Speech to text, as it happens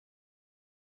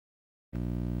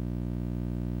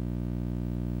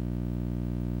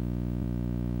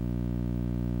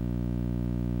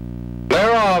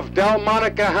off.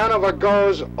 Delmonica Hanover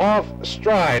goes off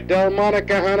stride.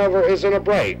 Delmonica Hanover is in a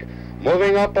break.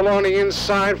 Moving up along the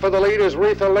inside for the lead is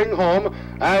Ritha Lyngholm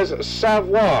as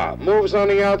Savoir moves on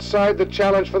the outside to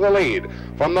challenge for the lead.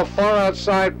 From the far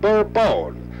outside,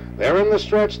 Bourbon. They're in the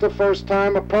stretch the first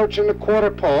time, approaching the quarter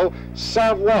pole.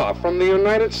 Savoir from the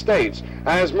United States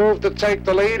has moved to take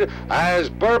the lead as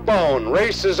Bourbon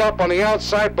races up on the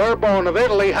outside. Bourbon of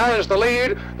Italy has the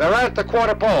lead. They're at the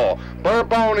quarter pole.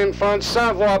 Bourbon in front,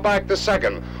 Savoir back to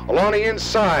second. Along the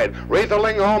inside, Ritha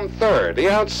Lyngholm third. The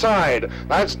outside,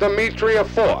 that's Dimitria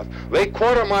fourth. The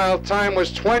quarter mile time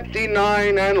was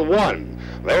 29:1.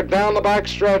 They're down the back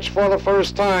stretch for the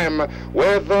first time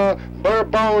with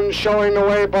Bourbon showing the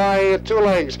way by 2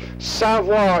 lengths.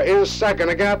 Savoir is second,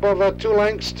 a gap of 2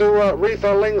 lengths to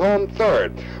Ritha Lyngholm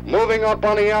third. Moving up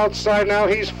on the outside now,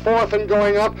 he's fourth, and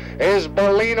going up is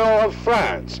Bellino of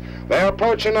France. They're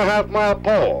approaching the half-mile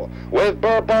pole with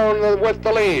Bourbon with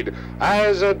the lead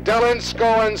as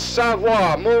Insko and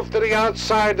Savoir move to the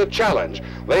outside to challenge.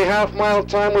 The half-mile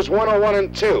time was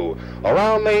 1:01:2.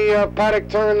 Around the paddock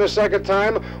turn the second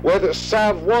time with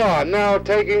Savoir now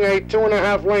taking a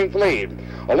 2.5 length lead.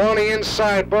 Along the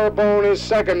inside, Bourbon is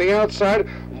second. The outside,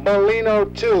 Bellino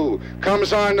 2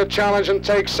 comes on to challenge and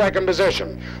takes second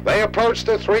position. They approach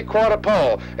the three-quarter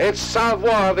pole. It's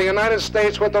Savoir of the United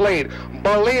States with the lead.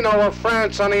 Bellino of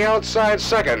France on the outside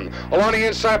second. Along the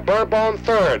inside, Bourbon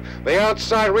third. The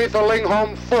outside, Ritha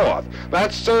Lyngholm fourth.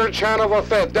 That's Serge Hanover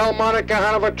fifth. Delmonica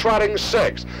Hanover trotting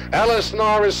sixth.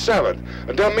 Elesnar is seventh.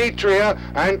 Dimitria,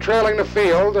 and trailing the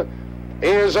field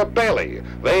is a Bailey.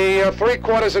 The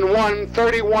 3/4 in 1,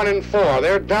 31:4.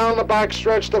 They're down the back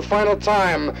stretch the final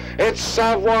time. It's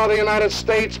Savoir, the United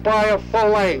States, by a full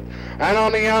length. And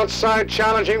on the outside,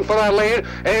 challenging for that lead,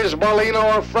 is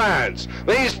Bellino of France.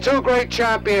 These two great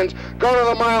champions go to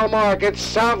the mile mark. It's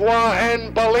Savoir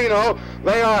and Bellino.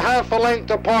 They are half a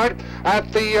length apart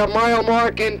at the mile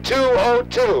mark in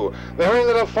 2:02. They're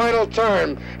into the final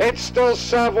turn. It's still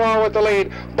Savoir with the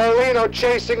lead. Bellino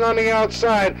chasing on the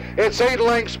outside. It's 8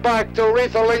 lengths back to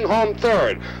Ritha Lyngholm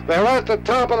third. They're at the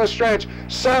top of the stretch.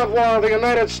 Savoir of the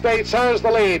United States has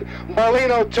the lead.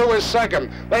 Bellino 2 is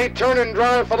second. They turn and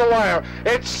drive for the wire.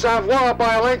 It's Savoir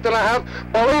by a length and a half.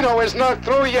 Bellino is not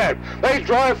through yet. They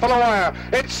drive for the wire.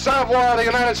 It's Savoir of the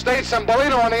United States and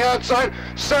Bellino on the outside.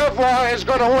 Savoir is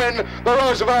going to win the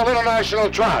Roosevelt International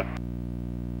Trot.